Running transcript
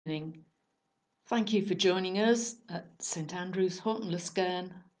Evening. Thank you for joining us at St Andrew's, Horton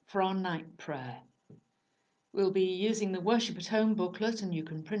Liscairn for our night prayer. We'll be using the Worship at Home booklet, and you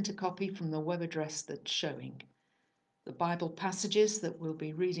can print a copy from the web address that's showing. The Bible passages that we'll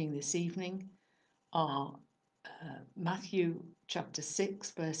be reading this evening are Matthew chapter 6,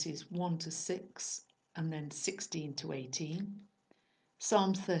 verses 1 to 6, and then 16 to 18,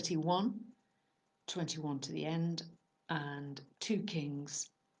 Psalm 31, 21 to the end, and 2 Kings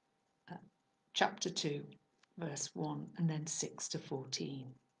chapter 2, verse 1, and then 6 to 14.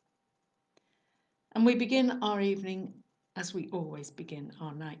 And we begin our evening, as we always begin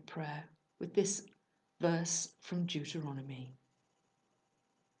our night prayer, with this verse from Deuteronomy.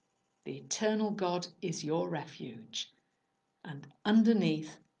 The eternal God is your refuge, and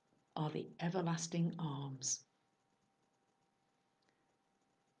underneath are the everlasting arms.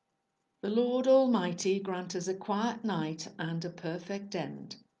 The Lord Almighty grant us a quiet night and a perfect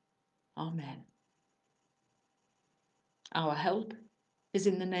end. Amen. Our help is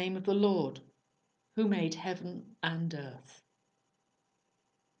in the name of the Lord, who made heaven and earth.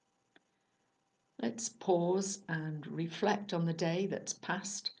 Let's pause and reflect on the day that's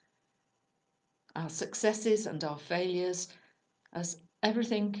passed, our successes and our failures, as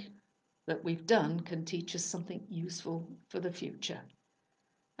everything that we've done can teach us something useful for the future.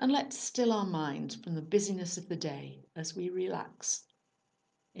 And let's still our minds from the busyness of the day as we relax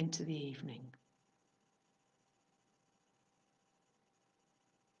into the evening.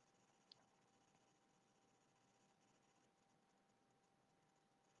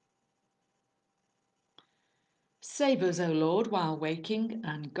 Save us, O Lord, while waking,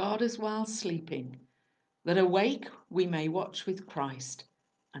 and guard us while sleeping, that awake we may watch with Christ,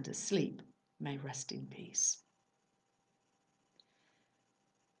 and asleep may rest in peace.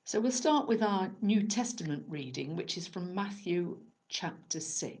 So we'll start with our New Testament reading, which is from Matthew chapter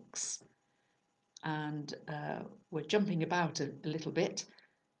 6. And we're jumping about a little bit,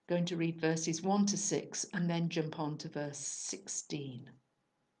 going to read verses 1 to 6 and then jump on to verse 16.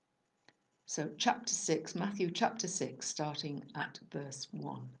 So chapter 6, Matthew chapter 6, starting at verse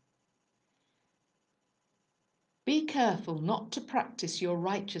 1. Be careful not to practice your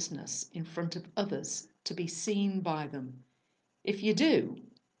righteousness in front of others to be seen by them. If you do,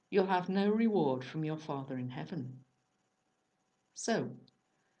 you'll have no reward from your Father in heaven. So,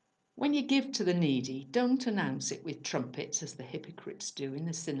 when you give to the needy, don't announce it with trumpets as the hypocrites do in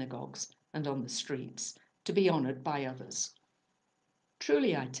the synagogues and on the streets to be honoured by others.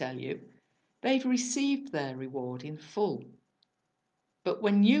 Truly, I tell you, they've received their reward in full. But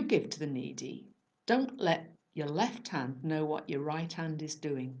when you give to the needy, don't let your left hand know what your right hand is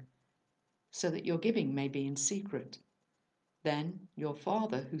doing, so that your giving may be in secret. Then your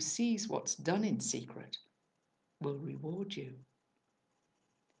Father, who sees what's done in secret, will reward you.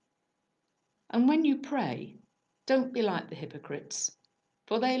 And when you pray, don't be like the hypocrites,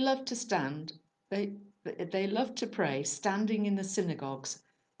 for they love to pray standing in the synagogues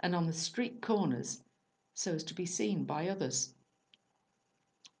and on the street corners so as to be seen by others.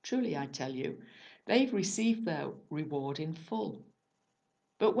 Truly, I tell you, they've received their reward in full.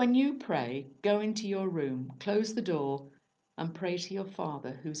 But when you pray, go into your room, close the door, and pray to your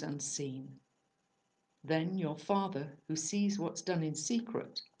Father who's unseen. Then your Father, who sees what's done in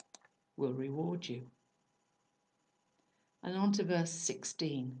secret, will reward you. And on to verse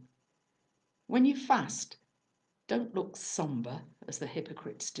 16. When you fast, don't look sombre as the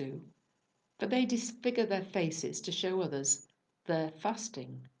hypocrites do, for they disfigure their faces to show others they're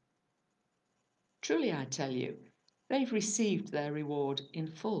fasting. Truly, I tell you, they've received their reward in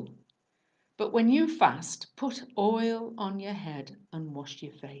full. But when you fast, put oil on your head and wash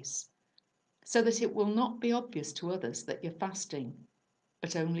your face, so that it will not be obvious to others that you're fasting,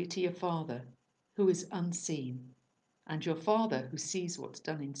 but only to your Father, who is unseen. And your Father, who sees what's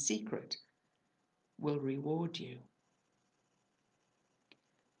done in secret, will reward you.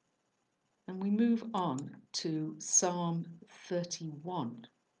 And we move on to Psalm 31.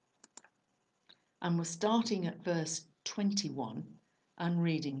 And we're starting at verse 21 and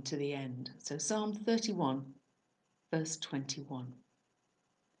reading to the end. So Psalm 31, verse 21.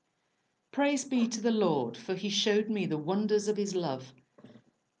 Praise be to the Lord, for he showed me the wonders of his love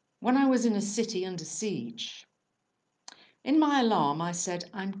when I was in a city under siege. In my alarm I said,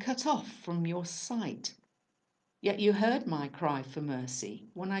 I'm cut off from your sight. Yet you heard my cry for mercy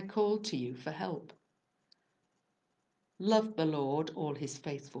when I called to you for help. Love the Lord, all his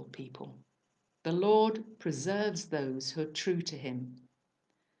faithful people. The Lord preserves those who are true to him,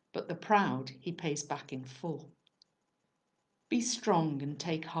 but the proud he pays back in full. Be strong and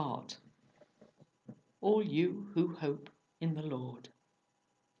take heart, all you who hope in the Lord.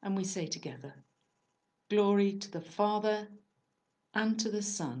 And we say together, Glory to the Father, and to the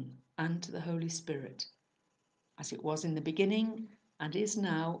Son, and to the Holy Spirit, as it was in the beginning, and is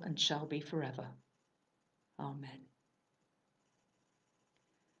now, and shall be forever. Amen.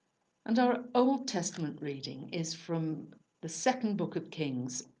 And our Old Testament reading is from the second book of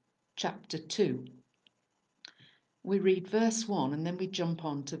Kings, chapter 2. We read verse 1 and then we jump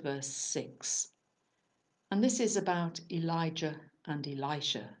on to verse 6. And this is about Elijah and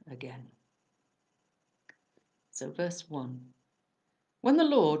Elisha again. So verse 1. When the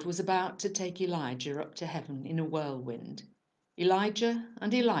Lord was about to take Elijah up to heaven in a whirlwind, Elijah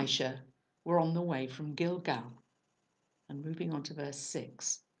and Elisha were on the way from Gilgal. And moving on to verse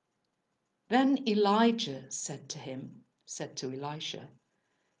 6. Then Elijah said to Elisha,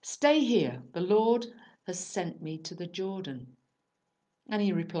 Stay here, the Lord has sent me to the Jordan. And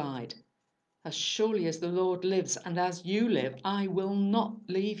he replied, As surely as the Lord lives and as you live, I will not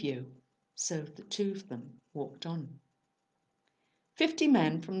leave you. So the two of them walked on. 50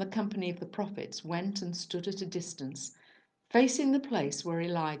 men from the company of the prophets went and stood at a distance, facing the place where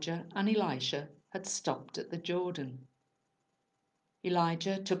Elijah and Elisha had stopped at the Jordan.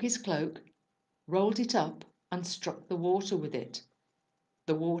 Elijah took his cloak, rolled it up, and struck the water with it.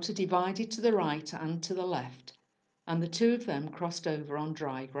 The water divided to the right and to the left, and the two of them crossed over on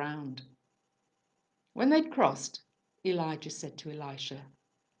dry ground. When they'd crossed, Elijah said to Elisha,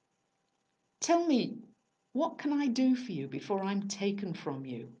 Tell me, what can I do for you before I'm taken from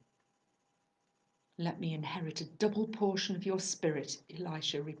you? Let me inherit a double portion of your spirit,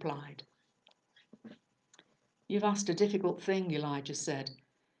 Elisha replied. You've asked a difficult thing, Elijah said.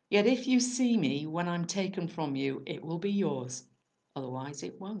 Yet if you see me when I'm taken from you, it will be yours. Otherwise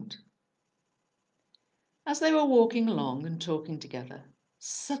it won't. As they were walking along and talking together,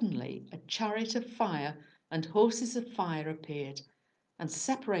 suddenly a chariot of fire and horses of fire appeared and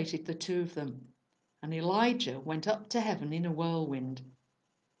separated the two of them, and Elijah went up to heaven in a whirlwind.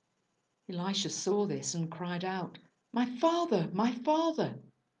 Elisha saw this and cried out, My father,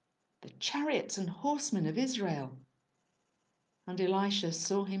 the chariots and horsemen of Israel. And Elisha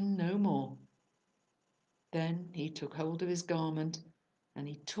saw him no more. Then he took hold of his garment and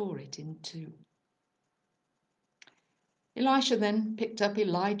he tore it in two. Elisha then picked up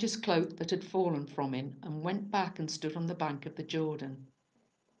Elijah's cloak that had fallen from him and went back and stood on the bank of the Jordan.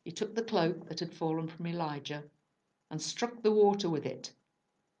 He took the cloak that had fallen from Elijah and struck the water with it.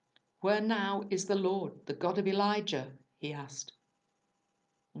 Where now is the Lord, the God of Elijah? He asked.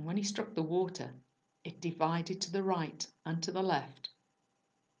 And when he struck the water, it divided to the right and to the left,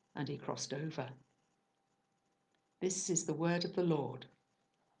 and he crossed over. This is the word of the Lord.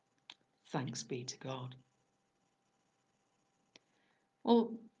 Thanks be to God.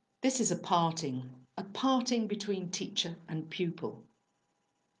 Well, this is a parting between teacher and pupil.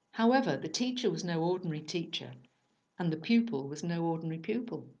 However, the teacher was no ordinary teacher, and the pupil was no ordinary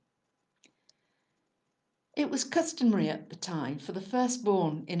pupil. It was customary at the time for the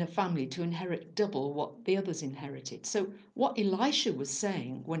firstborn in a family to inherit double what the others inherited. So what Elisha was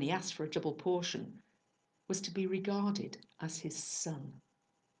saying when he asked for a double portion was to be regarded as his son.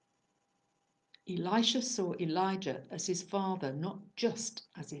 Elisha saw Elijah as his father, not just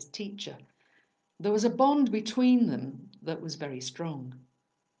as his teacher. There was a bond between them that was very strong.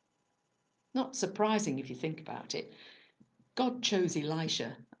 Not surprising if you think about it. God chose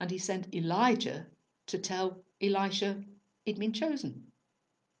Elisha and he sent Elijah to tell Elisha he'd been chosen.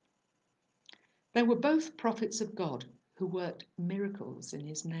 They were both prophets of God who worked miracles in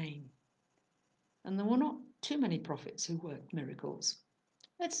his name. And there were not too many prophets who worked miracles.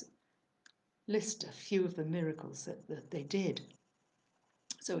 Let's list a few of the miracles that they did.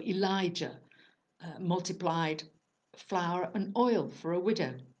 So Elijah multiplied flour and oil for a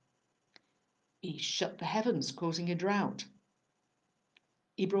widow. He shut the heavens, causing a drought.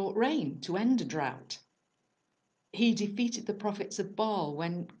 He brought rain to end a drought. He defeated the prophets of Baal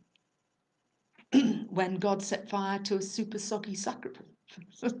when God set fire to a super soggy sacrifice.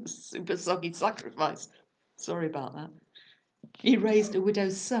 Sorry about that. He raised a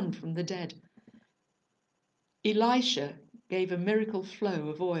widow's son from the dead. Elisha gave a miracle flow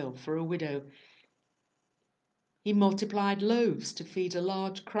of oil for a widow. He multiplied loaves to feed a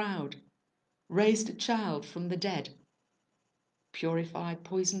large crowd, raised a child from the dead, purified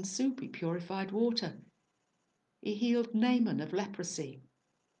poisoned soup, he purified water. He healed Naaman of leprosy.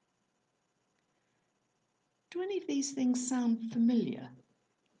 Do any of these things sound familiar?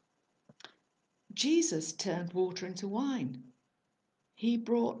 Jesus turned water into wine. He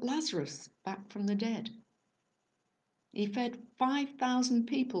brought Lazarus back from the dead. He fed 5,000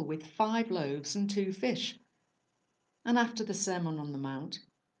 people with 5 loaves and 2 fish. And after the Sermon on the Mount,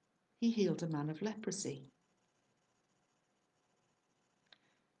 he healed a man of leprosy.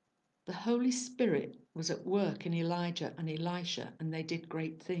 The Holy Spirit was at work in Elijah and Elisha, and they did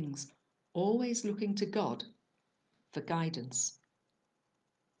great things, always looking to God for guidance.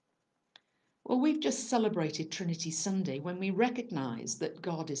 Well, we've just celebrated Trinity Sunday when we recognise that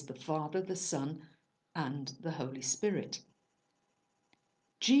God is the Father, the Son, and the Holy Spirit.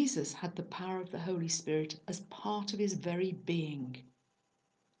 Jesus had the power of the Holy Spirit as part of his very being.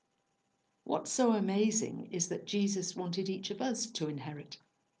 What's so amazing is that Jesus wanted each of us to inherit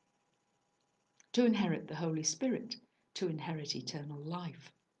the Holy Spirit, to inherit eternal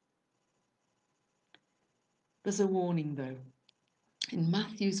life. There's a warning though. In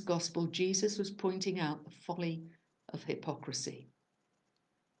Matthew's Gospel, Jesus was pointing out the folly of hypocrisy.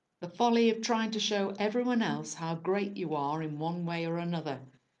 The folly of trying to show everyone else how great you are in one way or another.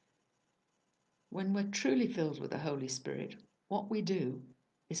 When we're truly filled with the Holy Spirit, what we do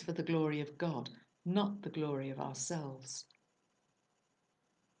is for the glory of God, not the glory of ourselves.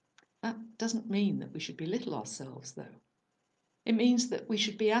 That doesn't mean that we should belittle ourselves, though. It means that we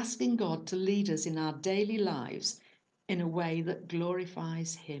should be asking God to lead us in our daily lives in a way that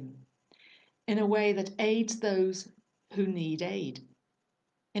glorifies him, in a way that aids those who need aid,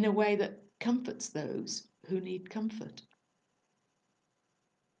 in a way that comforts those who need comfort.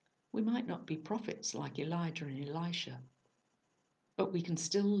 We might not be prophets like Elijah and Elisha, but we can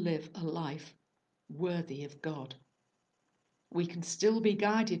still live a life worthy of God. We can still be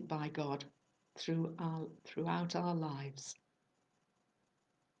guided by God throughout our lives.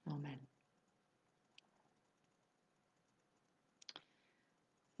 Amen.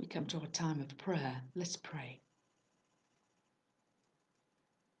 We come to our time of prayer. Let's pray.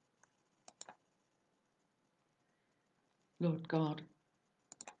 Lord God,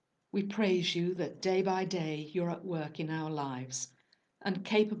 we praise you that day by day you're at work in our lives and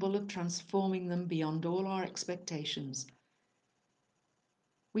capable of transforming them beyond all our expectations.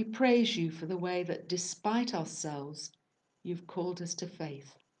 We praise you for the way that despite ourselves, you've called us to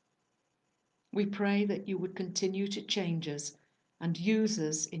faith. We pray that you would continue to change us and use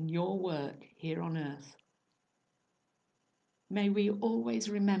us in your work here on earth. May we always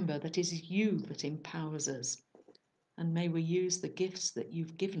remember that it is you that empowers us, and may we use the gifts that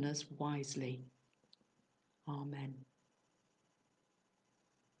you've given us wisely. Amen.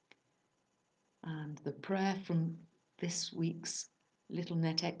 And the prayer from this week's Little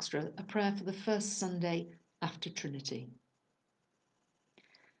Net Extra, a prayer for the first Sunday after Trinity.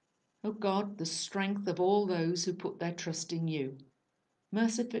 O God, the strength of all those who put their trust in you,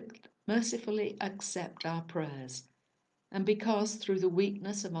 mercifully accept our prayers, and because through the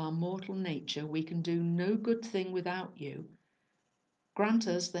weakness of our mortal nature we can do no good thing without you, grant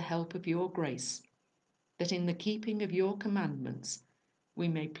us the help of your grace, that in the keeping of your commandments we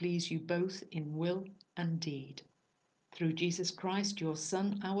may please you both in will and deed. Through Jesus Christ, your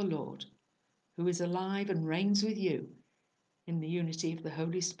Son, our Lord, who is alive and reigns with you in the unity of the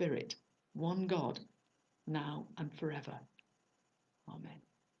Holy Spirit, one God, now and forever. Amen.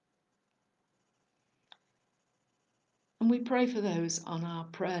 And we pray for those on our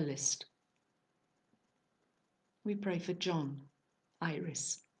prayer list. We pray for John,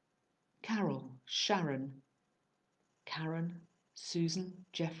 Iris, Carol, Sharon, Karen, Susan,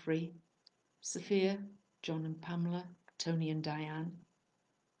 Jeffrey, Sophia, John and Pamela, Tony and Diane,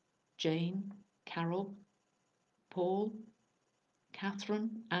 Jane, Carol, Paul,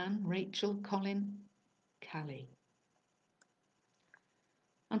 Catherine, Anne, Rachel, Colin, Callie.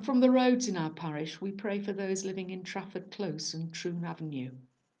 And from the roads in our parish, we pray for those living in Trafford Close and Troon Avenue.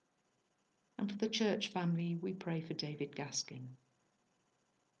 And for the church family, we pray for David Gaskin.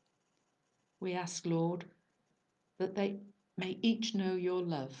 We ask, Lord, that they may each know your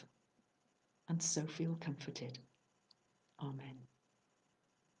love and so feel comforted. Amen.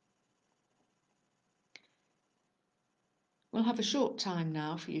 We'll have a short time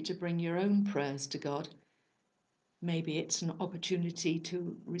now for you to bring your own prayers to God. Maybe it's an opportunity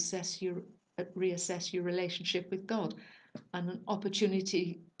to reassess your relationship with God and an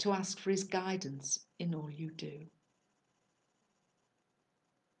opportunity to ask for his guidance in all you do.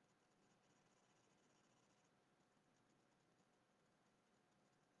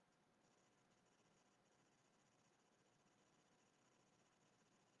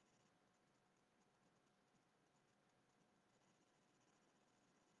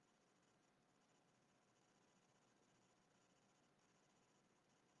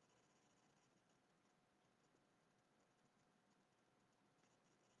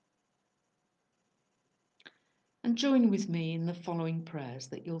 And join with me in the following prayers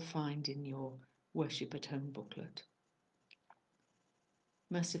that you'll find in your Worship at Home booklet.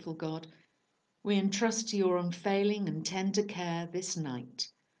 Merciful God, we entrust to your unfailing and tender care this night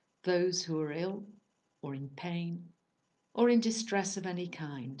those who are ill or in pain or in distress of any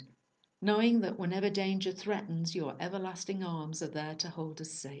kind, knowing that whenever danger threatens, your everlasting arms are there to hold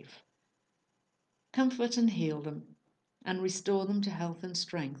us safe. Comfort and heal them, and restore them to health and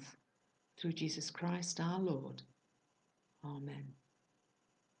strength, through Jesus Christ our Lord. Amen.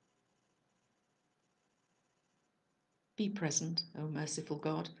 Be present, O merciful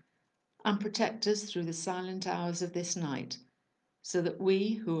God, and protect us through the silent hours of this night, so that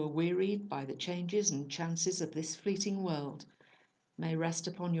we who are wearied by the changes and chances of this fleeting world may rest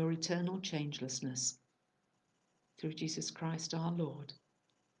upon your eternal changelessness. Through Jesus Christ our Lord.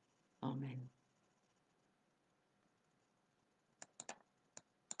 Amen.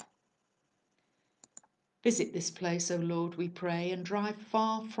 Visit this place, O Lord, we pray, and drive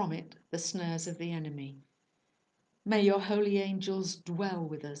far from it the snares of the enemy. May your holy angels dwell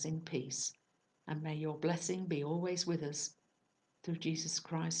with us in peace, and may your blessing be always with us, through Jesus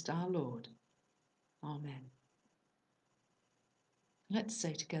Christ our Lord. Amen. Let's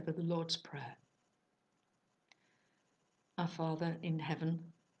say together the Lord's Prayer. Our Father in heaven,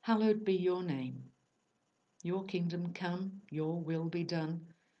 hallowed be your name. Your kingdom come, your will be done,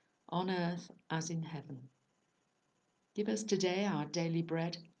 on earth as in heaven. Give us today our daily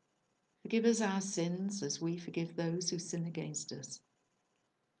bread. Forgive us our sins as we forgive those who sin against us.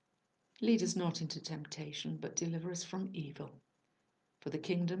 Lead us not into temptation, but deliver us from evil. For the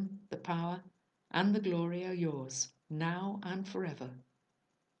kingdom, the power, and the glory are yours, now and forever.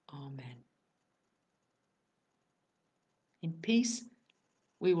 Amen. In peace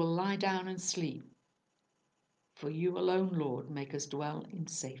we will lie down and sleep, for you alone, Lord, make us dwell in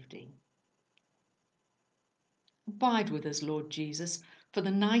safety. Abide with us, Lord Jesus, for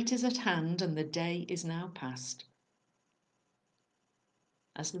the night is at hand and the day is now past.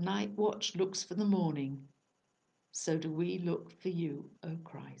 As the night watch looks for the morning, so do we look for you, O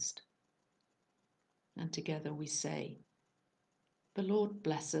Christ. And together we say, the Lord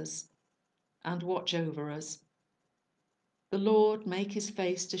bless us and watch over us. The Lord make his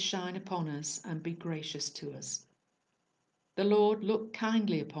face to shine upon us and be gracious to us. The Lord look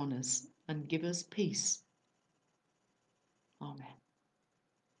kindly upon us and give us peace. Amen.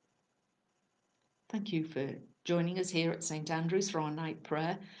 Thank you for joining us here at St Andrews for our night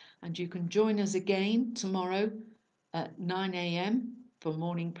prayer, and you can join us again tomorrow at 9 a.m. for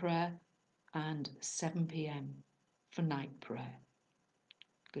morning prayer and 7 p.m. for night prayer.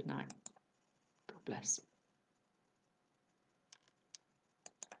 Good night. God bless.